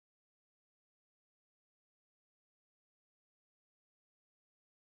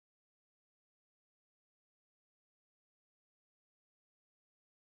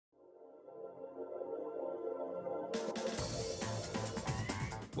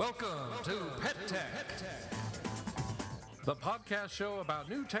Welcome to Pet Tech, the podcast show about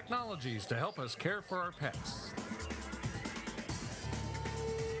new technologies to help us care for our pets.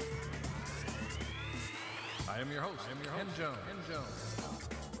 I am your host, Ken Jones.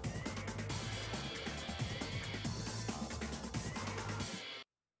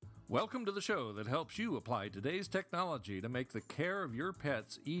 Welcome to the show that helps you apply today's technology to make the care of your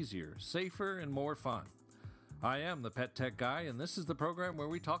pets easier, safer, and more fun. I am the Pet Tech Guy, and this is the program where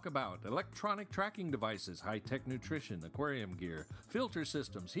we talk about electronic tracking devices, high-tech nutrition, aquarium gear, filter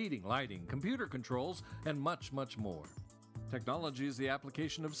systems, heating, lighting, computer controls, and much, much more. Technology is the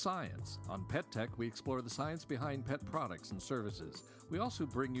application of science. On Pet Tech, we explore the science behind pet products and services. We also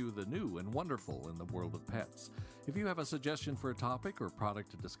bring you the new and wonderful in the world of pets. If you have a suggestion for a topic or product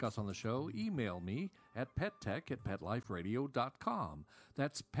to discuss on the show, email me at pettech@petliferadio.com.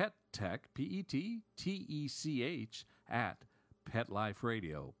 That's pettech, P-E-T-T-E-C-H, at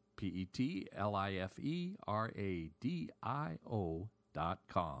petliferadio,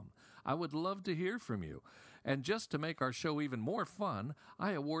 petliferadio.com. I would love to hear from you. And just to make our show even more fun,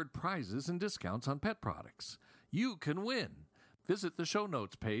 I award prizes and discounts on pet products. You can win. Visit the show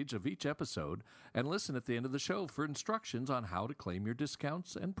notes page of each episode and listen at the end of the show for instructions on how to claim your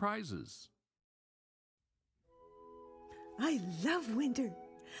discounts and prizes. I love winter.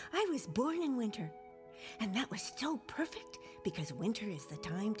 I was born in winter. And that was so perfect because winter is the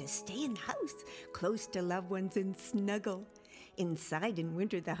time to stay in the house, close to loved ones and snuggle. Inside in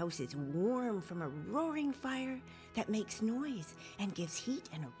winter, the house is warm from a roaring fire that makes noise and gives heat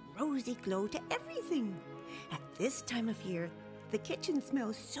and a rosy glow to everything. At this time of year, the kitchen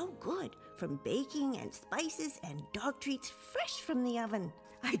smells so good from baking and spices and dog treats fresh from the oven.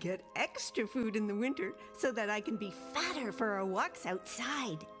 I get extra food in the winter so that I can be fatter for our walks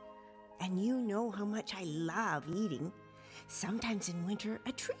outside. And you know how much I love eating. Sometimes in winter,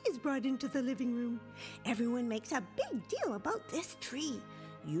 a tree is brought into the living room. Everyone makes a big deal about this tree,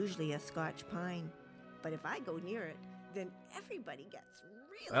 usually a Scotch pine. But if I go near it, then everybody gets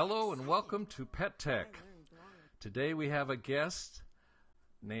really Hello excited. And welcome to Pet Tech. Today we have a guest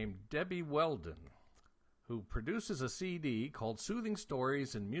named Debi Weldon, who produces a CD called Soothing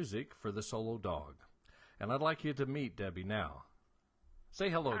Stories and Music for the Solo Dog. And I'd like you to meet Debi now. Say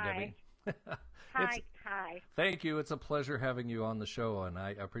hello, Hi. Debi. Hi. Thank you. It's a pleasure having you on the show, and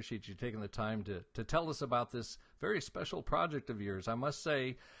I appreciate you taking the time to tell us about this very special project of yours. I must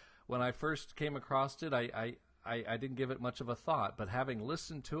say, when I first came across it, I didn't give it much of a thought, but having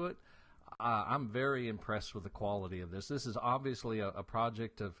listened to it, I'm very impressed with the quality of this. This is obviously a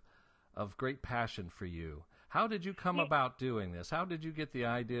project of great passion for you. How did you come about doing this? How did you get the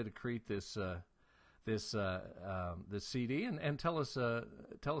idea to create this CD, and tell us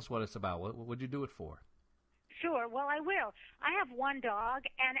what it's about. What would you do it for? Sure. Well, I will. I have one dog,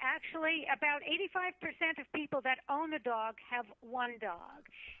 and actually about 85% of people that own a dog have one dog.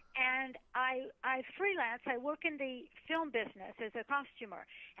 And I freelance. I work in the film business as a costumer,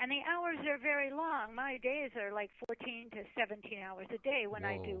 and the hours are very long. My days are like 14 to 17 hours a day when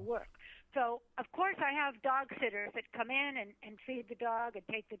I do work. So, of course, I have dog sitters that come in and feed the dog and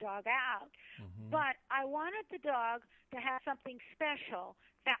take the dog out. Mm-hmm. But I wanted the dog to have something special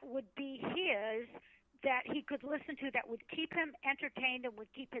that would be his, that he could listen to, that would keep him entertained and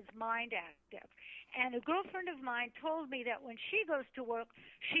would keep his mind active. And a girlfriend of mine told me that when she goes to work,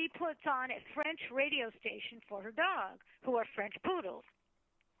 she puts on a French radio station for her dog, who are French poodles.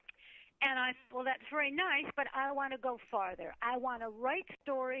 And I thought, well, that's very nice, but I want to go farther. I want to write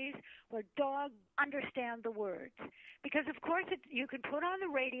stories where dogs understand the words. Because, of course, you can put on the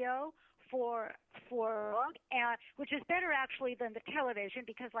radio for which is better actually than the television,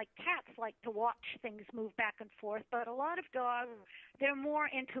 because like cats like to watch things move back and forth, but a lot of dogs, they're more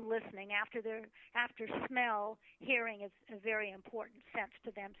into listening. After smell, hearing is a very important sense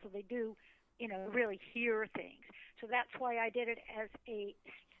to them, so they do, really hear things. So that's why I did it as a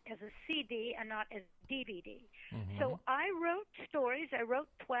CD and not as DVD. Mm-hmm. So I wrote stories. I wrote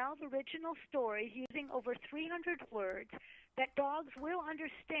 12 original stories using over 300 words that dogs will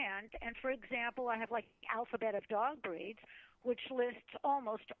understand. And for example, I have like alphabet of dog breeds, which lists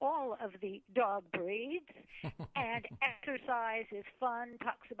almost all of the dog breeds. And exercise is fun,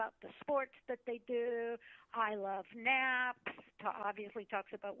 talks about the sports that they do. I love naps, obviously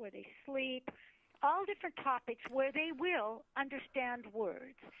talks about where they sleep. All different topics where they will understand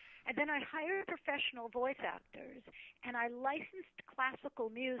words. And then I hired professional voice actors, and I licensed classical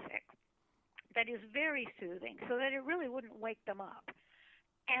music that is very soothing so that it really wouldn't wake them up.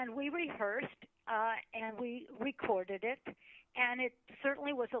 And we rehearsed, and we recorded it, And it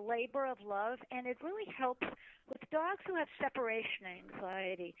certainly was a labor of love, and it really helps with dogs who have separation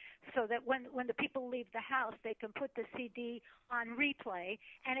anxiety, so that when the people leave the house, they can put the CD on replay,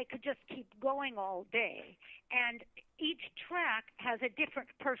 and it could just keep going all day. And each track has a different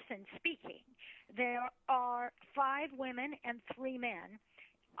person speaking. There are 5 women and 3 men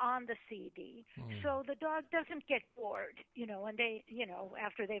on the CD, so the dog doesn't get bored, and they,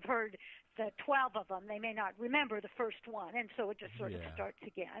 after they've heard the 12 of them, they may not remember the first one, and so it just sort of starts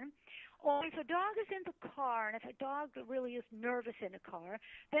again. Or if a dog is in the car, and if a dog really is nervous in a car,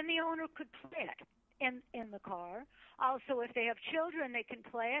 then the owner could play it in the car. Also, if they have children, they can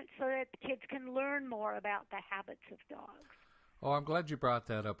play it so that the kids can learn more about the habits of dogs. Oh, I'm glad you brought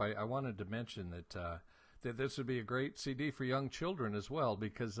that up. I wanted to mention that this would be a great CD for young children as well,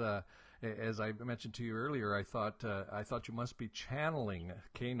 because as I mentioned to you earlier, I thought you must be channeling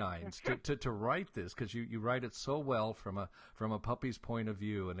canines to write this, because you write it so well from a puppy's point of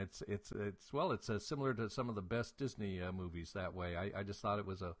view, and it's similar to some of the best Disney movies that way. I just thought it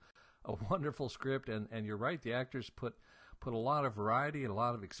was a wonderful script, and you're right, the actors put a lot of variety and a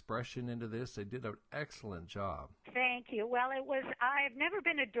lot of expression into this. They did an excellent job. Thank you. Well, I've never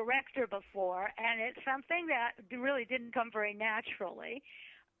been a director before, and it's something that really didn't come very naturally.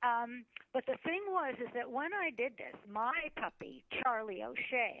 But the thing is that when I did this, my puppy, Charlie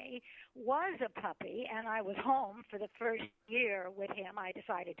O'Shea, was a puppy, and I was home for the first year with him. I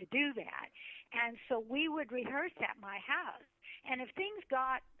decided to do that. And so we would rehearse at my house. And if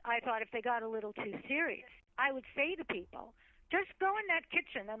they got a little too serious, I would say to people, just go in that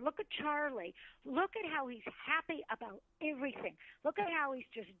kitchen and look at Charlie. Look at how he's happy about everything. Look at how he's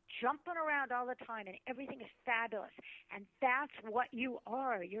just jumping around all the time, and everything is fabulous. And that's what you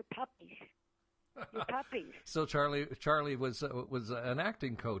are, you're puppies. You're puppies. So Charlie was an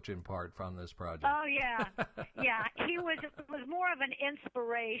acting coach in part from this project. Oh, yeah. Yeah, he was more of an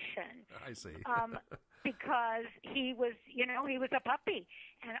inspiration. I see. Because he was a puppy,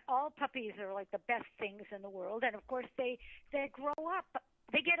 and all puppies are like the best things in the world. And of course, they grow up,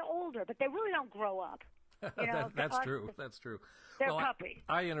 they get older, but they really don't grow up. That's true. That's true. They're puppies.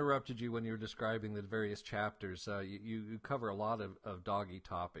 I interrupted you when you were describing the various chapters. You cover a lot of doggy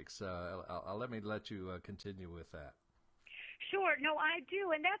topics. Let you continue with that. Sure. No, I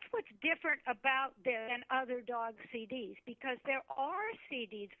do. And that's what's different about this than other dog CDs, because there are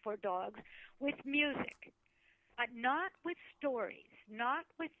CDs for dogs with music, but not with stories, not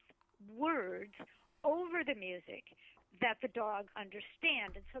with words over the music that the dog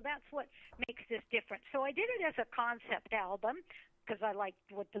understand. And so that's what makes this different. So I did it as a concept album, because I liked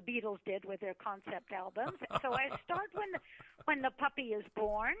what the Beatles did with their concept albums. So I start when the puppy is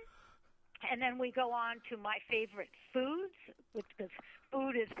born. And then we go on to my favorite foods, because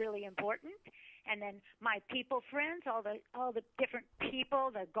food is really important. And then my people friends, all the different people,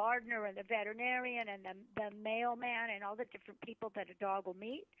 the gardener and the veterinarian and the mailman and all the different people that a dog will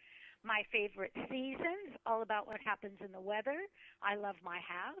meet. My favorite seasons, all about what happens in the weather. I love my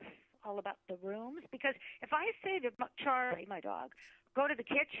house, all about the rooms. Because if I say to Charlie, my dog, go to the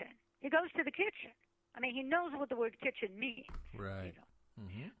kitchen, he goes to the kitchen. I mean, he knows what the word kitchen means. Right.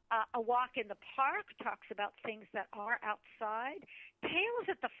 Mm-hmm. A walk in the park talks about things that are outside. Tales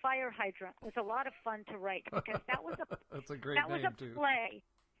at the Fire Hydrant was a lot of fun to write, because that was That's a great name, too. Play.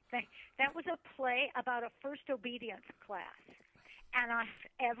 That was a play about a first obedience class. And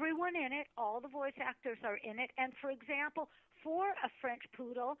everyone in it, all the voice actors are in it. And, for example, for a French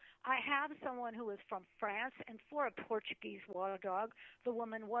poodle, I have someone who is from France, and for a Portuguese water dog, the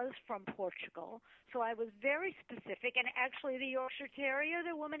woman was from Portugal. So I was very specific, and actually the Yorkshire Terrier,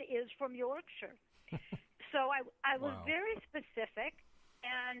 the woman is from Yorkshire. So I was very specific,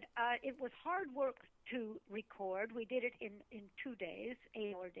 and it was hard work to record. We did it in 2 days,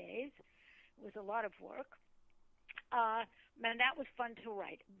 8-hour days. It was a lot of work. And that was fun to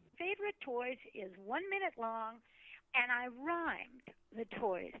write. Favorite toys is 1 minute long, and I rhymed the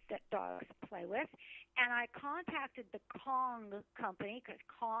toys that dogs play with. And I contacted the Kong company, because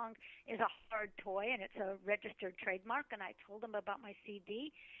Kong is a hard toy, and it's a registered trademark. And I told them about my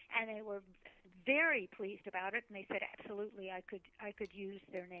CD, and they were very pleased about it. And they said, absolutely, I could use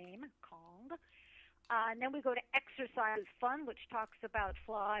their name, Kong. And then we go to Exercise Fun, which talks about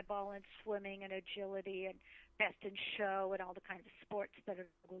flyball and swimming and agility and best in show and all the kinds of sports that a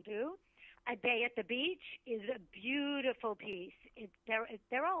dog will do. A Day at the Beach is a beautiful piece.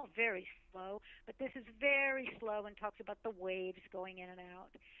 They're all very slow, but this is very slow and talks about the waves going in and out.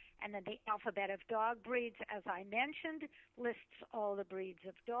 And then the Alphabet of Dog Breeds, as I mentioned, lists all the breeds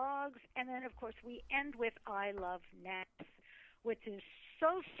of dogs. And then, of course, we end with I Love Naps, which is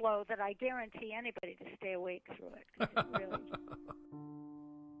so slow that I guarantee anybody to stay awake through it. 'Cause it really.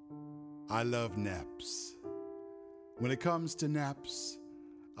 I love naps. When it comes to naps,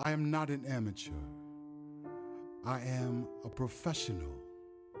 I am not an amateur. I am a professional.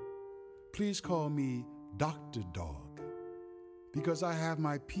 Please call me Dr. Dog, because I have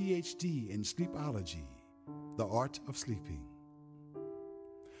my PhD in sleepology, the art of sleeping.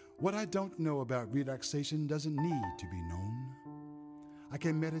 What I don't know about relaxation doesn't need to be known. I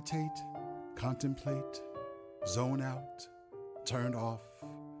can meditate, contemplate, zone out, turn off,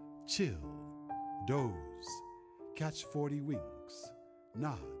 chill, doze, catch 40 winks,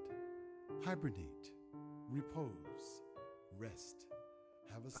 nod, hibernate, repose, rest,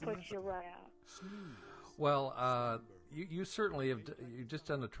 have a Puts you right out. snooze. Well, you certainly have. You've just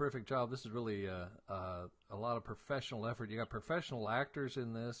done a terrific job. This is really a lot of professional effort. You got professional actors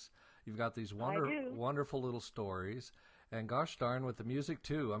in this. You've got these wonderful little stories, and gosh darn, with the music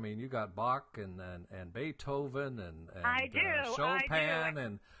too. I mean, you got Bach and Beethoven and Chopin,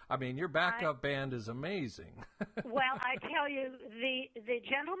 and I mean, your backup band is amazing. Well, I tell you, the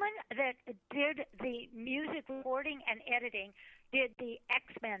gentleman that did the music recording and editing did the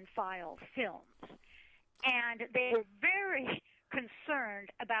X-Men file films, and they were very concerned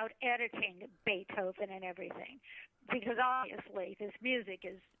about editing Beethoven and everything, because obviously this music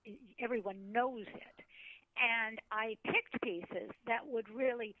is, everyone knows it. And I picked pieces that would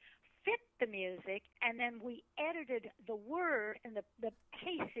really fit the music, and then we edited the word and the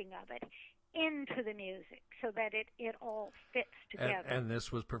pacing of it into the music so that it all fits together. And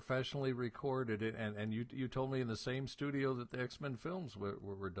this was professionally recorded, and you told me in the same studio that the X-Men films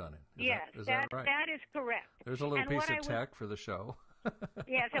were done in. Is that right? That is correct. There's a little piece of tech for the show.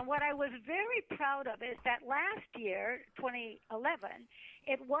 Yes, and what I was very proud of is that last year, 2011,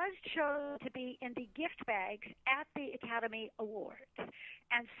 it was chosen to be in the gift bags at the Academy Awards.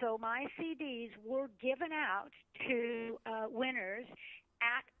 And so my CDs were given out to winners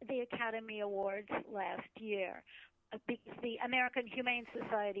at the Academy Awards last year, because the American Humane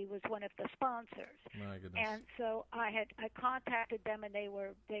Society was one of the sponsors. My goodness. And so I contacted them, and they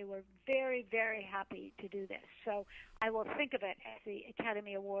were very, very happy to do this. So I will think of it as the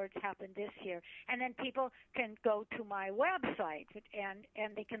Academy Awards happened this year. And then people can go to my website, and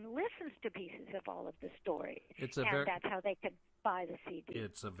they can listen to pieces of all of the stories. That's how they can buy the CD.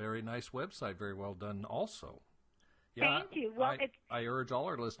 It's a very nice website, very well done also. Yeah, thank you. Well, I urge all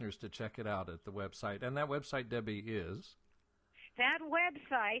our listeners to check it out at the website. And that website, Debbie, is? That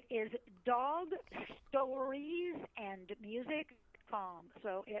website is dogstoriesandmusic.com.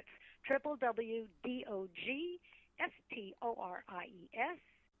 So it's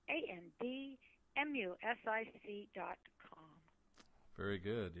www.dogstoriesandmusic.com. Very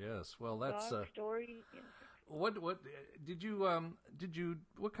good. Yes. Well, that's Dog Stories. What did you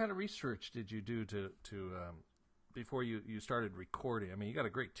what kind of research did you do to before you started recording? I mean, you got a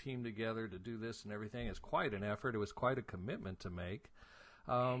great team together to do this and everything. It's quite an effort. It was quite a commitment to make.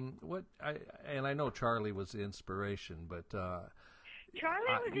 I know Charlie was the inspiration, but Charlie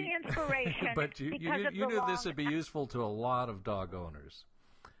was the inspiration. But you knew this would be useful to a lot of dog owners,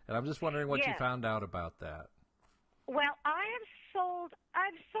 and I'm just wondering what you found out about that. Well, I've sold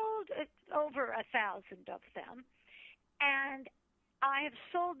over 1,000 of them, and I have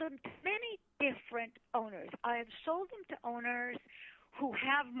sold them to many different owners. I have sold them to owners who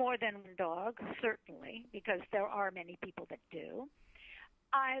have more than one dog, certainly, because there are many people that do.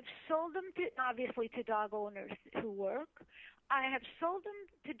 I've sold them obviously to dog owners who work. I have sold them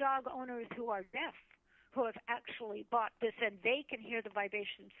to dog owners who are deaf, who have actually bought this, and they can hear the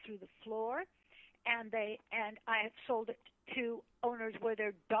vibrations through the floor. And I have sold it to owners where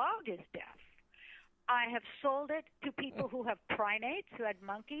their dog is deaf. I have sold it to people who have primates, who had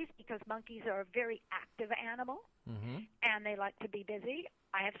monkeys, because monkeys are a very active animal, and they like to be busy.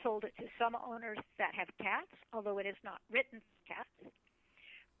 I have sold it to some owners that have cats, although it is not written for cats.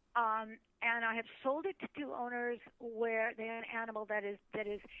 And I have sold it to owners where they have an animal that is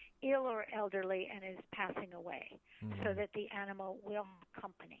ill or elderly and is passing away, so that the animal will have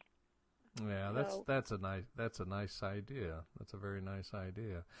company. Yeah, that's a nice idea. That's a very nice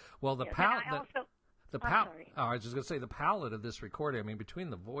idea. Well, I was just going to say, the palette of this recording, I mean, between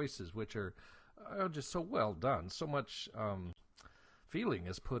the voices, which are just so well done, so much feeling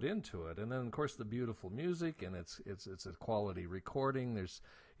is put into it, and then of course the beautiful music, and it's a quality recording.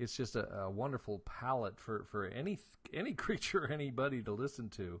 It's just a wonderful palette for any creature, anybody to listen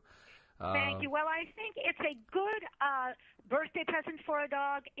to. Thank you. Well, I think it's a good birthday present for a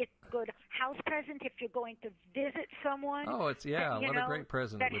dog. It's a good house present if you're going to visit someone. Oh, what a great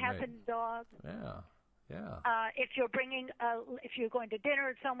present that it would has make. a dog. Yeah. Yeah. If you're going to dinner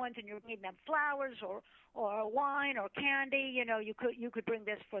at someone's and you're bringing them flowers or wine or candy, you could bring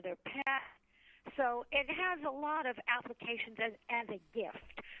this for their pet. So it has a lot of applications as a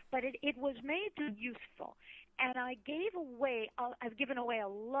gift, but it was made to useful. And I've given away a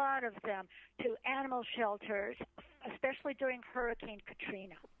lot of them to animal shelters, especially during Hurricane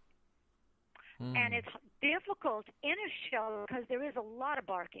Katrina. And it's difficult in a shelter because there is a lot of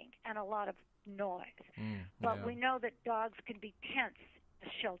barking and a lot of noise. But we know that dogs can be tense in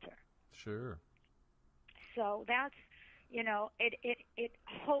a shelter. Sure. So that's, it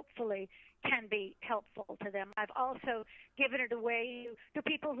hopefully can be helpful to them. I've also given it away to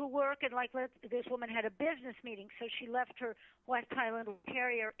people who work, and this woman had a business meeting, so she left her West Highland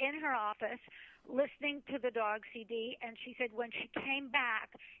Terrier in her office listening to the dog CD, and she said when she came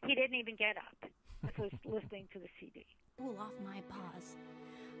back, he didn't even get up. Was listening to the CD. Pull off my paws,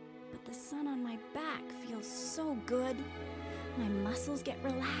 but the sun on my back feels so good. My muscles get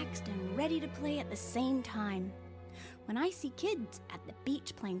relaxed and ready to play at the same time. When I see kids at the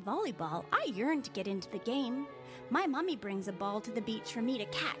beach playing volleyball, I yearn to get into the game. My mommy brings a ball to the beach for me to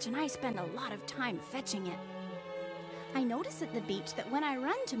catch, and I spend a lot of time fetching it. I notice at the beach that when I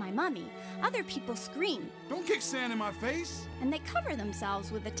run to my mommy, other people scream. Don't kick sand in my face! And they cover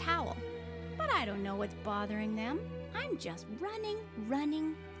themselves with a towel. But I don't know what's bothering them. I'm just running,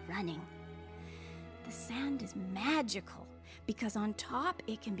 running, running. The sand is magical because on top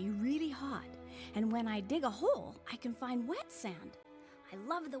it can be really hot. And when I dig a hole, I can find wet sand. I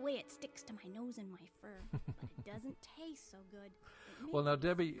love the way it sticks to my nose and my fur, but it doesn't taste so good. Well, now,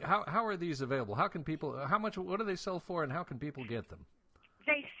 Debbie, how are these available? What do they sell for, and how can people get them?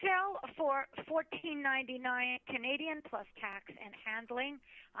 They sell for $14.99 Canadian plus tax and handling.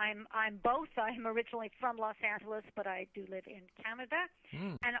 I'm both. I'm originally from Los Angeles, but I do live in Canada.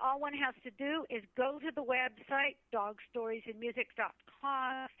 And all one has to do is go to the website,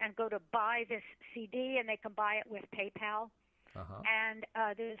 dogstoriesandmusic.com, and go to buy this CD, and they can buy it with PayPal. And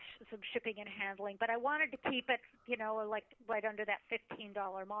there's some shipping and handling. But I wanted to keep it, right under that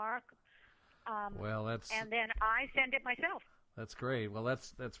 $15 mark. And then I send it myself. That's great. Well,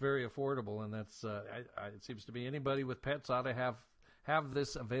 that's very affordable, and that's it seems to be anybody with pets ought to have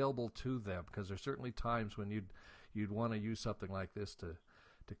this available to them, because there's certainly times when you'd want to use something like this to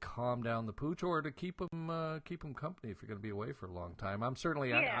calm down the pooch or to keep them company if you're going to be away for a long time. I'm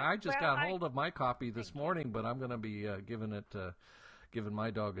certainly I just got hold of my copy this morning, but I'm going to be giving my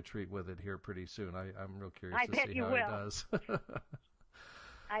dog a treat with it here pretty soon. I'm real curious to see how it does.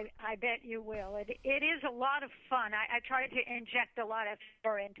 I bet you will. It is a lot of fun. I try to inject a lot of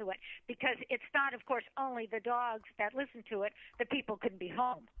fur into it because it's not, of course, only the dogs that listen to it. The people couldn't be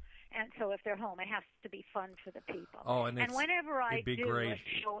home. And so if they're home, it has to be fun for the people. Oh, and whenever I do a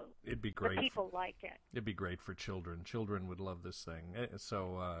show, it'd be great. The people like it. It'd be great for children. Children would love this thing.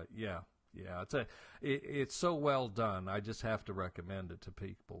 So, yeah. It's so well done. I just have to recommend it to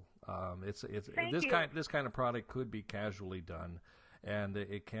people. This kind of product could be casually done. And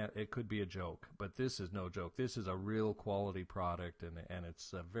it could be a joke, but this is no joke. This is a real quality product, and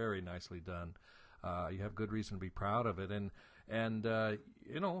it's very nicely done. You have good reason to be proud of it, and you're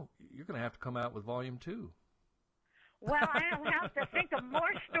going to have to come out with volume 2. Well, I'll have to think of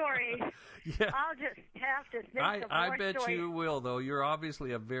more stories. Yeah. I'll just have to think of more stories. I bet you will, though. You're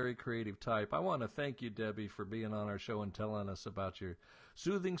obviously a very creative type. I want to thank you, Debbie, for being on our show and telling us about your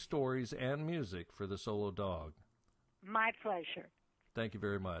soothing stories and music for the solo dog. My pleasure. Thank you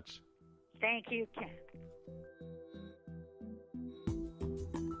very much. Thank you, Ken.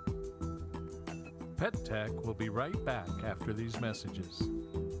 Pet Tech will be right back after these messages.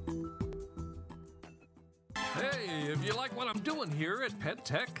 Hey, if you like what I'm doing here at Pet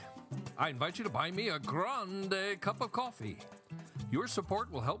Tech, I invite you to buy me a grande cup of coffee. Your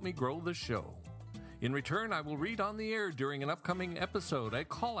support will help me grow the show. In return, I will read on the air during an upcoming episode a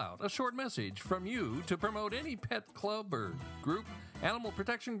call-out, a short message from you to promote any pet club or group, animal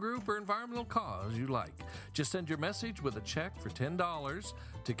protection group, or environmental cause you like. Just send your message with a check for $10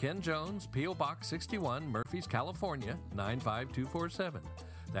 to Ken Jones, P.O. Box 61, Murphys, California, 95247.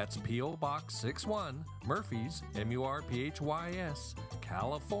 That's P.O. Box 61, Murphys, Murphys,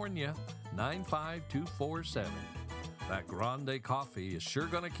 California, 95247. That grande coffee is sure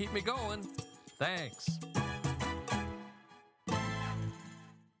going to keep me going. Thanks.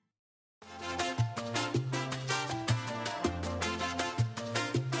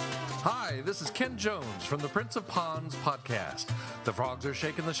 Hi, Hi, this is Ken Jones from the Prince of Ponds podcast. The frogs are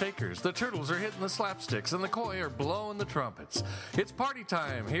shaking the shakers, the turtles are hitting the slapsticks, and the koi are blowing the trumpets. It's party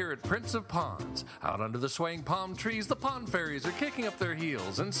time here at Prince of Ponds. Out under the swaying palm trees, the pond fairies are kicking up their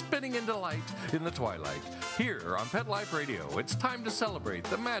heels and spinning in delight in the twilight. Here on Pet Life Radio, it's time to celebrate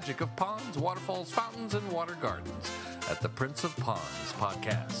the magic of ponds, waterfalls, fountains, and water gardens at the Prince of Ponds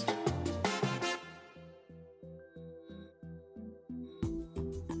podcast.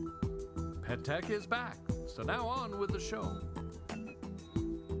 Pet Tech is back, so now on with the show.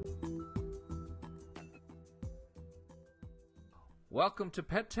 Welcome to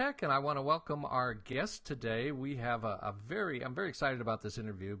Pet Tech, and I want to welcome our guest today. We have I'm very excited about this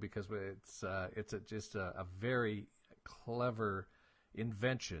interview because it's just a very clever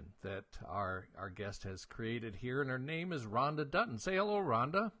invention that our guest has created here, and her name is Rhonda Dutton. Say hello,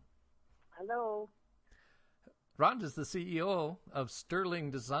 Rhonda. Hello. Rhonda's the CEO of Sterling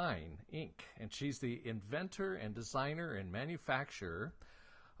Design, Inc., and she's the inventor and designer and manufacturer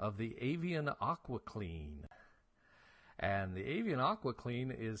of the Avian Aquaclean. And the Avian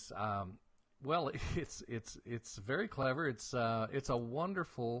Aquaclean is, it's very clever. It's a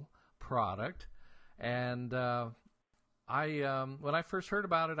wonderful product, and when I first heard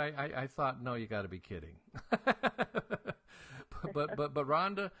about it, I thought, no, you got to be kidding. but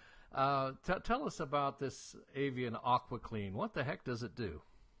Rhonda. Tell us about this Avian Aquaclean. What the heck does it do?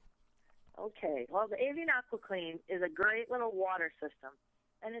 Okay, well, the Avian Aquaclean is a great little water system,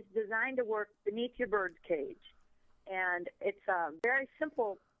 and it's designed to work beneath your bird's cage. And it's very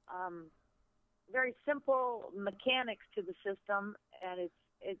simple mechanics to the system. And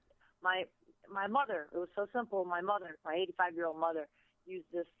it's my mother. It was so simple. My 85-year-old mother,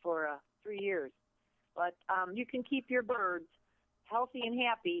 used this for 3 years. But you can keep your birds healthy and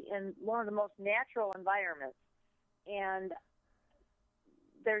happy in one of the most natural environments. And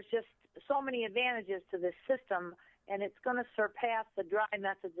there's just so many advantages to this system, and it's going to surpass the dry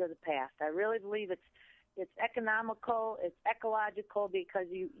methods of the past. I really believe it's economical, it's ecological, because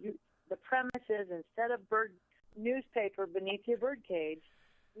the premise is, instead of bird newspaper beneath your bird cage,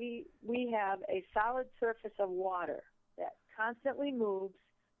 we have a solid surface of water that constantly moves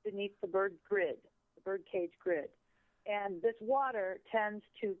beneath the bird cage grid. And this water tends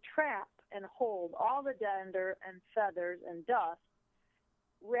to trap and hold all the dander and feathers and dust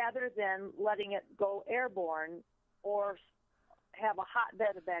rather than letting it go airborne or have a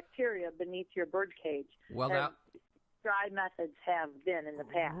hotbed of bacteria beneath your bird cage. Well, now, dry methods have been in the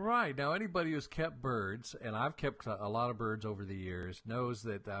past. Right. Now, anybody who's kept birds, and I've kept a lot of birds over the years, knows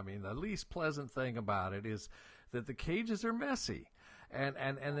that, the least pleasant thing about it is that the cages are messy. And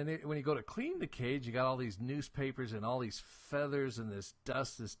then when you go to clean the cage, you got all these newspapers and all these feathers and this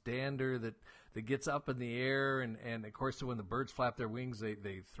dust, this dander that gets up in the air. And of course, when the birds flap their wings,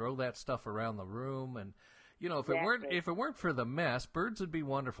 they throw that stuff around the room. And, if it weren't for the mess, birds would be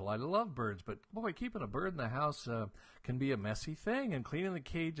wonderful. I love birds, but boy, keeping a bird in the house can be a messy thing. And cleaning the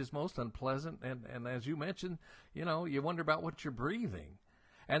cage is most unpleasant. And as you mentioned, you wonder about what you're breathing.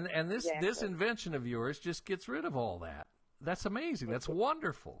 And this invention of yours just gets rid of all that. That's amazing. That's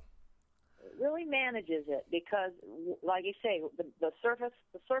wonderful. It really manages it because, like you say, the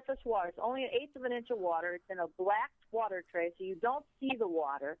surface water, it's only 1/8 of an inch of water. It's in a black water tray, so you don't see the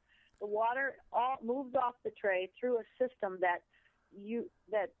water. The water all moves off the tray through a system that you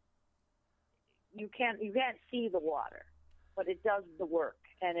can't see the water, but it does the work.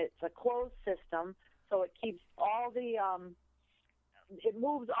 And it's a closed system, so it keeps all the it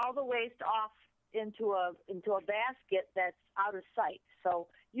moves all the waste off into a basket that's out of sight. So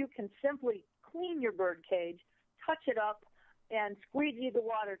you can simply clean your bird cage, touch it up, and squeegee the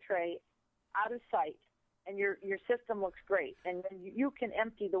water tray out of sight, and your system looks great. And then you can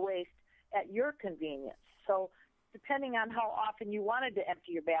empty the waste at your convenience. So depending on how often you wanted to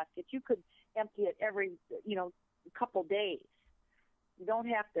empty your basket, you could empty it every couple days. You don't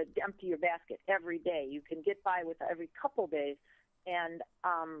have to empty your basket every day. You can get by with every couple days, and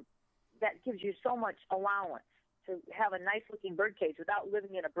that gives you so much allowance to have a nice-looking bird cage without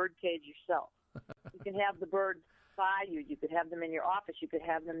living in a bird cage yourself. You can have the birds by you. You could have them in your office. You could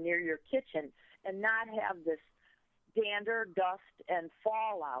have them near your kitchen and not have this dander, dust, and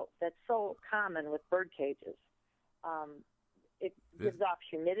fallout that's so common with bird cages. It gives off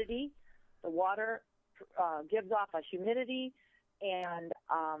humidity. The water gives off a humidity and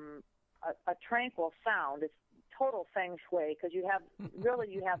a tranquil sound. It's total feng shui because you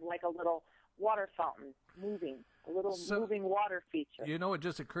have like a little water fountain moving, a little moving water feature. It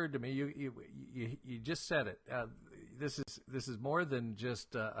just occurred to me. You just said it. this is more than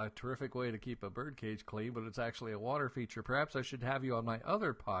just a terrific way to keep a bird cage clean, but it's actually a water feature. Perhaps I should have you on my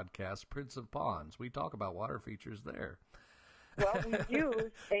other podcast, Prince of Ponds. We talk about water features there. Well, we use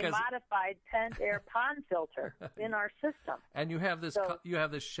a modified pent air pond filter in our system. And you have this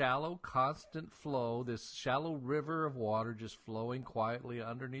shallow, constant flow, this shallow river of water just flowing quietly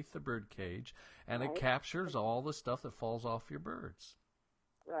underneath the bird cage, and it captures all the stuff that falls off your birds.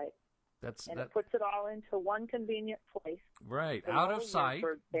 Right. It puts it all into one convenient place. Right. Out of sight.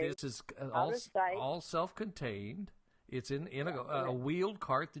 This is all self-contained. It's in a wheeled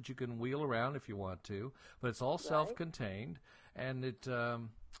cart that you can wheel around if you want to, but it's all self-contained, and it's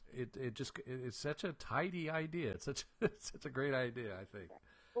such a tidy idea. It's such a great idea, I think.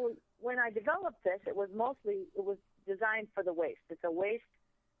 Well, when I developed this, it was designed for the waste. It's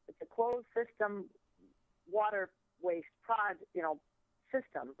a closed system water waste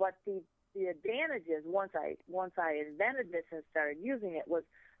system. But the advantages once I invented this and started using it was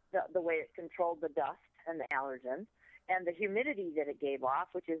the way it controlled the dust and the allergens, and the humidity that it gave off,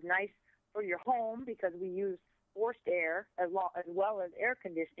 which is nice for your home because we use forced air as well as air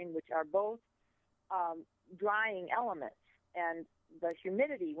conditioning, which are both drying elements. And the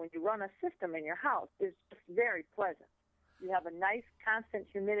humidity, when you run a system in your house, is just very pleasant. You have a nice constant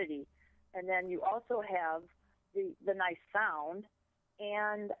humidity, and then you also have the nice sound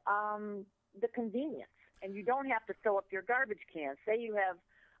and the convenience. And you don't have to fill up your garbage can. Say you have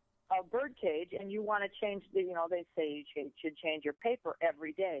a bird cage and you want to change they say you should change your paper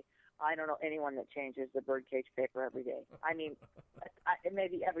every day. I don't know anyone that changes the bird cage paper every day. I mean,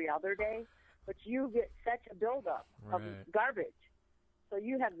 maybe every other day, but you get such a buildup of garbage. So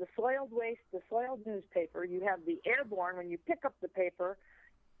you have the soiled waste, the soiled newspaper. You have the airborne. When you pick up the paper,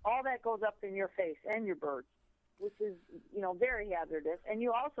 all that goes up in your face and your birds, which is, very hazardous. And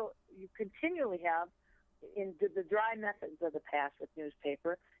you continually have, in the dry methods of the past with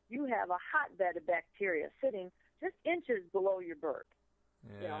newspaper, you have a hotbed of bacteria sitting just inches below your bird.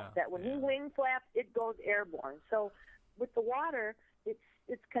 That when he wing flaps, it goes airborne. So with the water,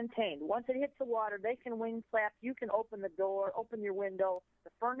 it's contained. Once it hits the water, they can wing flap. You can open the door, open your window.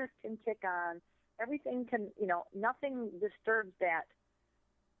 The furnace can kick on. Everything can, nothing disturbs that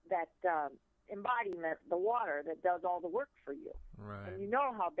embodiment, the water that does all the work for you. Right. And you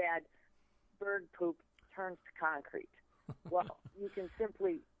know how bad bird poop turns to concrete. Well, you can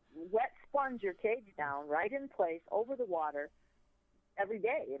simply wet sponge your cage down right in place over the water every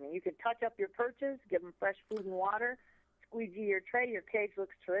day. I mean, you could touch up your perches, give them fresh food and water, squeegee your tray, your cage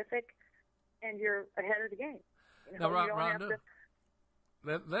looks terrific, and you're ahead of the game. Now, Rhonda,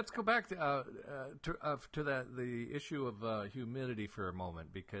 let's go back to the issue of humidity for a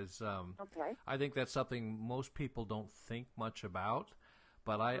moment, because I think that's something most people don't think much about.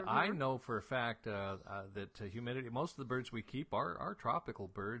 But I know for a fact that humidity, most of the birds we keep are tropical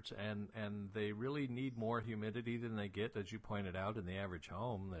birds, and they really need more humidity than they get, as you pointed out, in the average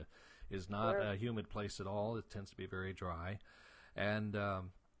home. That is not a humid place at all. It tends to be very dry. And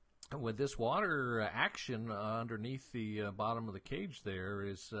with this water action underneath the bottom of the cage there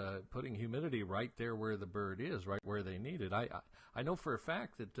is putting humidity right there where the bird is, right where they need it. I know for a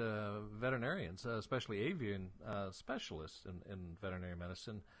fact that veterinarians, especially avian specialists in veterinary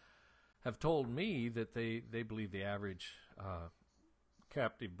medicine, have told me that they believe the average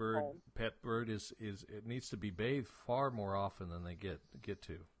captive bird, pet bird, it needs to be bathed far more often than they get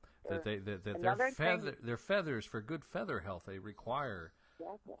to. That their feathers, for good feather health, they require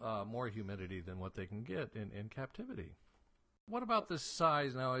more humidity than what they can get in captivity. What about the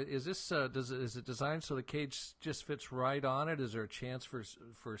size now? Is this is it designed so the cage just fits right on it? Is there a chance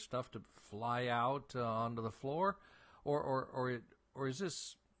for stuff to fly out onto the floor, or is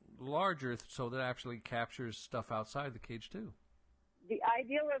this larger so that it actually captures stuff outside the cage too? The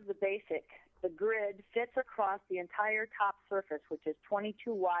ideal of the grid fits across the entire top surface, which is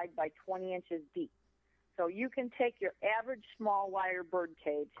 22 wide by 20 inches deep. So you can take your average small wire bird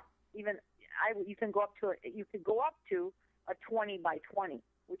cage, you could go up to a 20 by 20,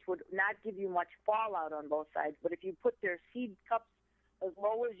 which would not give you much fallout on both sides. But if you put their seed cups as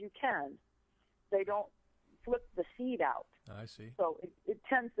low as you can, they don't flip the seed out. I see. So it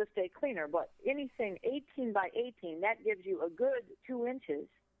tends to stay cleaner. But anything 18 by 18, that gives you a good 2 inches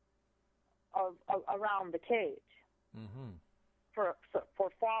of around the cage. Mm-hmm. For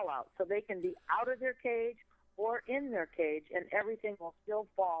fallout, so they can be out of their cage or in their cage, and everything will still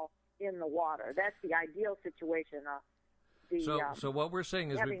fall in the water. That's the ideal situation. So what we're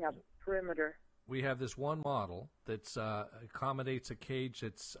saying is having a perimeter. We have this one model that accommodates a cage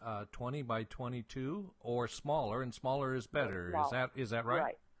that's 20 by 22 or smaller, and smaller is better. Is that right?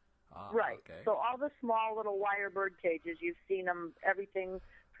 Right. Right. Okay. So all the small little wire bird cages, you've seen them, everything.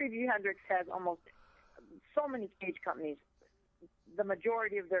 Preview Hendricks has almost so many cage companies. The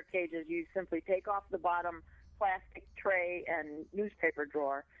majority of their cages, you simply take off the bottom plastic tray and newspaper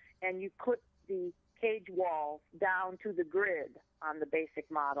drawer, and you clip the cage wall down to the grid on the basic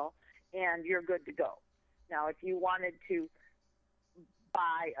model, and you're good to go. Now, if you wanted to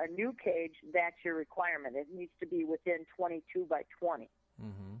buy a new cage, that's your requirement. It needs to be within 22 by 20.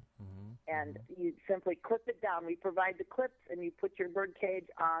 And you simply clip it down. We provide the clips, and you put your bird cage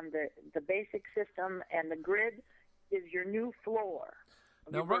on the basic system, and the grid is your new floor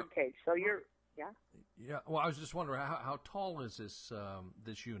of your bird cage. So you're, Yeah, well, I was just wondering, how tall is this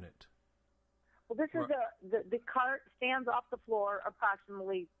this unit? Well, this is the cart stands off the floor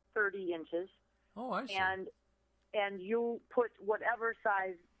approximately 30 inches. Oh, I see. And you put whatever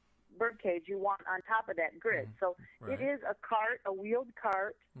size birdcage you want on top of that grid. So it is a cart, a wheeled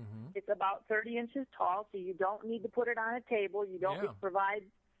cart. It's about 30 inches tall, so you don't need to put it on a table. You don't need to provide.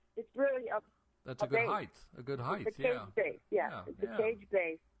 It's really That's a good height. A good height. It's a cage base. It's a cage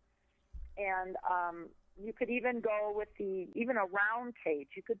base. And you could even go with even a round cage.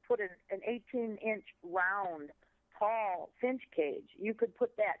 You could put an 18-inch round, tall finch cage. You could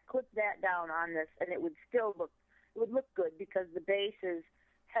clip that down on this, and it would still look good because the base is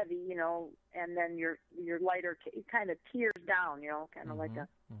heavy, and then your lighter cage kind of tears down, kind of like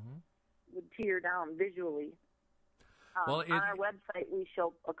would tear down visually. On our website, we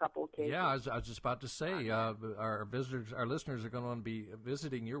show a couple of cases. Yeah, I was just about to say, our listeners are going to want to be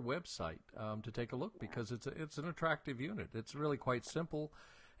visiting your website to take a look because it's an attractive unit. It's really quite simple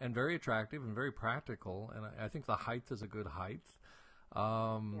and very attractive and very practical, and I think the height is a good height.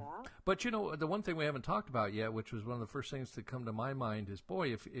 But the one thing we haven't talked about yet, which was one of the first things to come to my mind, is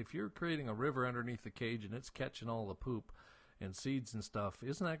if you're creating a river underneath the cage and it's catching all the poop and seeds and stuff,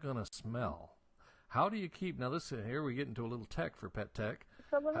 isn't that going to smell? How do you keep here we get into a little tech for Pet Tech.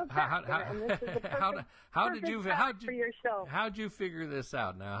 It's a little tech, and this is the perfect how did you figure this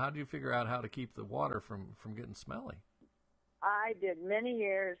out? Now, how did you figure out how to keep the water from getting smelly? I did many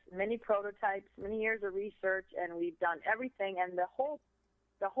years, many prototypes, many years of research, and we've done everything. And the whole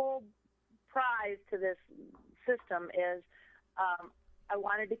prize to this system is I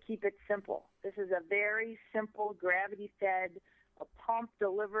wanted to keep it simple. This is a very simple gravity-fed. A pump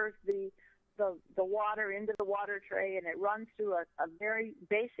delivers the water into the water tray, and it runs through a very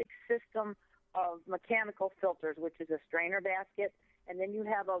basic system of mechanical filters, which is a strainer basket, and then you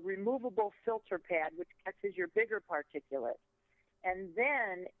have a removable filter pad, which catches your bigger particulates. And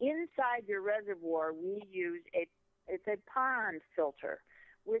then inside your reservoir, we use it's a pond filter,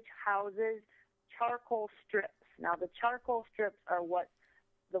 which houses charcoal strips. Now, the charcoal strips are what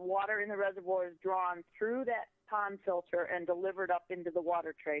the water in the reservoir is drawn through that pond filter and delivered up into the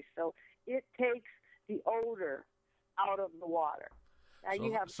water tray. So it takes the odor out of the water. Now,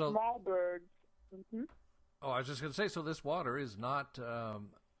 you have small birds. Oh, I was just going to say, so this water is not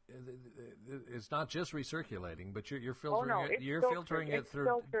it's not just recirculating, but you're filtering it. You're filtering it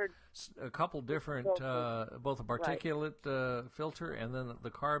through a couple different, both a particulate filter and then the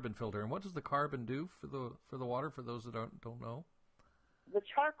carbon filter. And what does the carbon do for the water? For those that don't know, the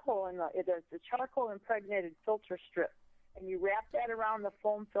charcoal it is the charcoal impregnated filter strip, and you wrap that around the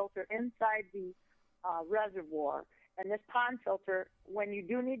foam filter inside the reservoir. And this pond filter, when you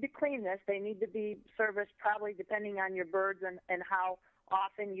do need to clean this, they need to be serviced probably depending on your birds and how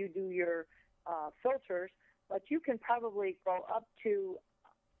often you do your filters, but you can probably go up to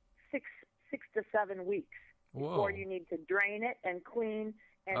six to 7 weeks before you need to drain it and clean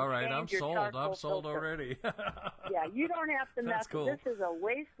and all right, change your charcoal I'm sold filter. Already. Yeah, you don't have to mess. Cool. This is a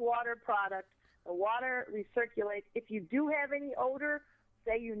wastewater product. The water recirculates. If you do have any odor,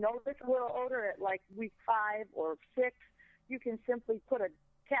 say you notice a little odor at like week 5 or 6, you can simply put a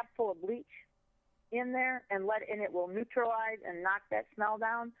cap full of bleach in there and it will neutralize and knock that smell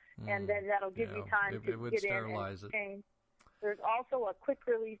down, and then that'll give you time to get in and change. There's also a quick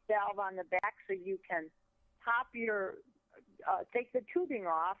release valve on the back, so you can take the tubing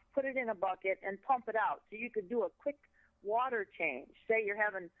off, put it in a bucket, and pump it out. So you could do a quick water change. Say you're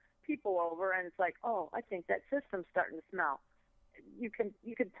having people over, and it's like, oh, I think that system's starting to smell. You can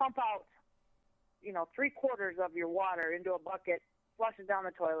pump out, 3/4 of your water into a bucket, flush it down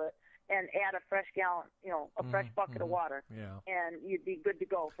the toilet, and add a fresh gallon, a fresh bucket of water, and you'd be good to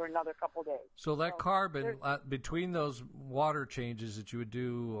go for another couple days. So that carbon, between those water changes that you would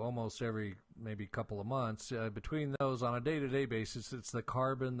do almost every maybe couple of months, between those on a day-to-day basis, it's the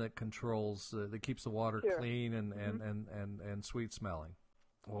carbon that controls, that keeps the water clean and sweet smelling.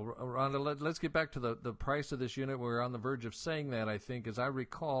 Well, Rhonda, let's get back to the price of this unit. We're on the verge of saying that, I think. As I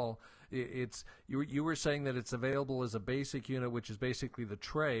recall, you were saying that it's available as a basic unit, which is basically the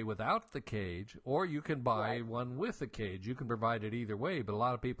tray without the cage, or you can buy one with the cage. You can provide it either way, but a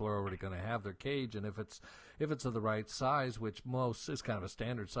lot of people are already going to have their cage, and if it's of the right size, which most is kind of a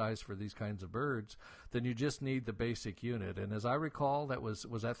standard size for these kinds of birds, then you just need the basic unit. And as I recall, that was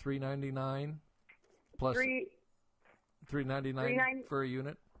that $399 plus $399 for a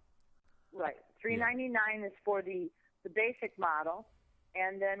unit? Right. $399 is for the basic model,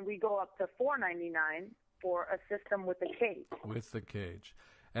 and then we go up to $499 for a system with a cage. With the cage.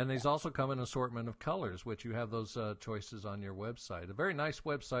 And these also come in an assortment of colors, which you have those choices on your website. A very nice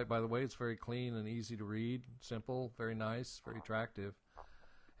website, by the way. It's very clean and easy to read, simple, very nice, very attractive.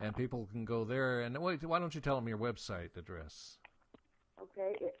 And people can go there. And why don't you tell them your website address?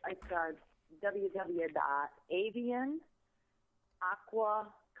 Okay. It's www.Avian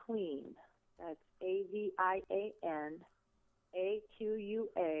Aquaclean. That's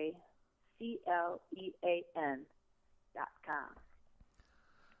AvianAquaclean.com.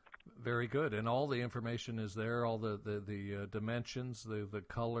 Very good. And all the information is there, all the dimensions, the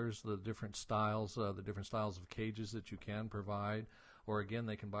colors, the different styles of cages that you can provide. Or again,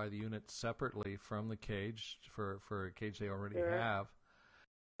 they can buy the unit separately from the cage for a cage they already have.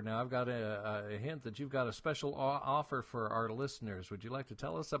 Now, I've got a hint that you've got a special offer for our listeners. Would you like to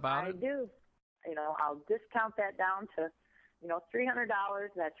tell us about it? I do. I'll discount that down to, $300.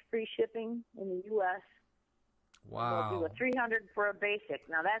 That's free shipping in the U.S. Wow. We'll do a $300 for a basic.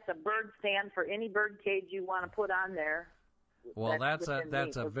 Now, that's a bird stand for any bird cage you want to put on there. Well, that's a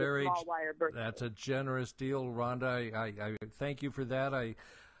generous deal, Rhonda. I thank you for that. I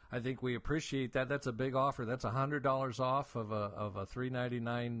think we appreciate that. That's a big offer. That's $100 off of a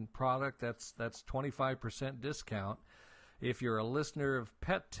 $399 product. That's 25% discount. If you're a listener of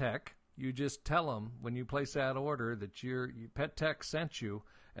Pet Tech, you just tell them when you place that order that Pet Tech sent you,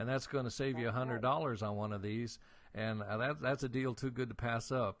 and that's going to save you $100 on one of these. And that's a deal too good to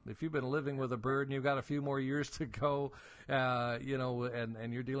pass up. If you've been living with a bird and you've got a few more years to go,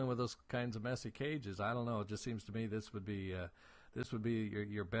 and you're dealing with those kinds of messy cages, I don't know. It just seems to me this would be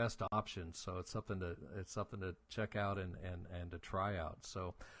your best option. So it's something to check out and to try out.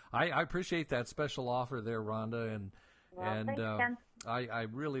 So I appreciate that special offer there, Rhonda, thanks, Ken. I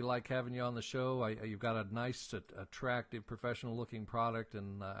really like having you on the show. You've got a nice, attractive, professional-looking product,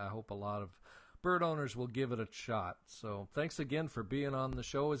 and I hope a lot of bird owners will give it a shot. So thanks again for being on the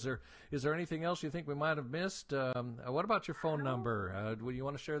show. Is there anything else you think we might have missed? What about your phone number? Would you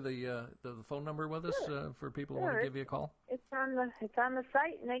want to share the phone number with us for people who want to give you a call? It's on the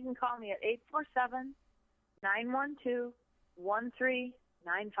site, and they can call me at 847-912-1395.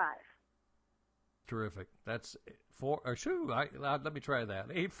 Terrific. That's let me try that.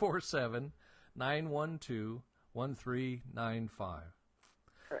 847-912-1395.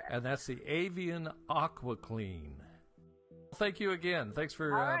 And that's the Avian Aquaclean. Thank you again. Thanks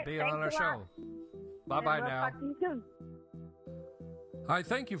for being on our show. Bye-bye now. Talk to you soon. Hi,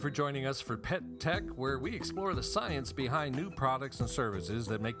 thank you for joining us for Pet Tech, where we explore the science behind new products and services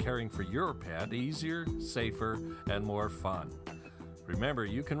that make caring for your pet easier, safer, and more fun. Remember,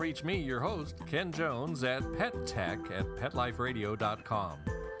 you can reach me, your host, Ken Jones, at pettech@petliferadio.com.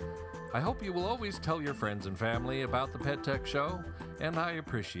 I hope you will always tell your friends and family about the Pet Tech Show, and I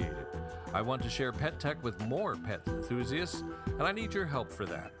appreciate it. I want to share Pet Tech with more pet enthusiasts, and I need your help for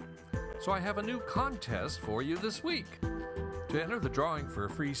that. So I have a new contest for you this week. To enter the drawing for a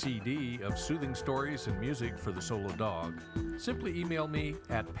free CD of soothing stories and music for the solo dog, simply email me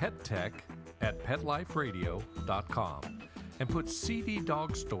at pettech@petliferadio.com and put CD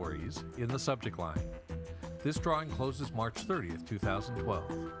Dog Stories in the subject line. This drawing closes March 30th,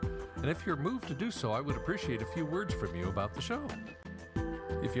 2012. And if you're moved to do so, I would appreciate a few words from you about the show.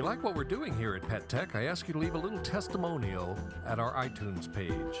 If you like what we're doing here at Pet Tech, I ask you to leave a little testimonial at our iTunes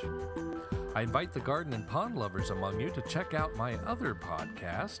page. I invite the garden and pond lovers among you to check out my other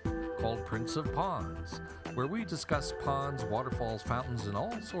podcast called Prince of Ponds, where we discuss ponds, waterfalls, fountains, and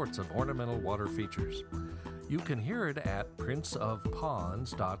all sorts of ornamental water features. You can hear it at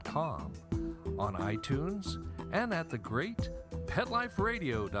princeofponds.com, on iTunes, and at the great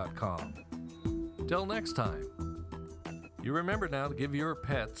PetLifeRadio.com. Till next time, you remember now to give your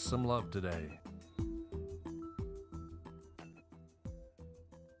pets some love today.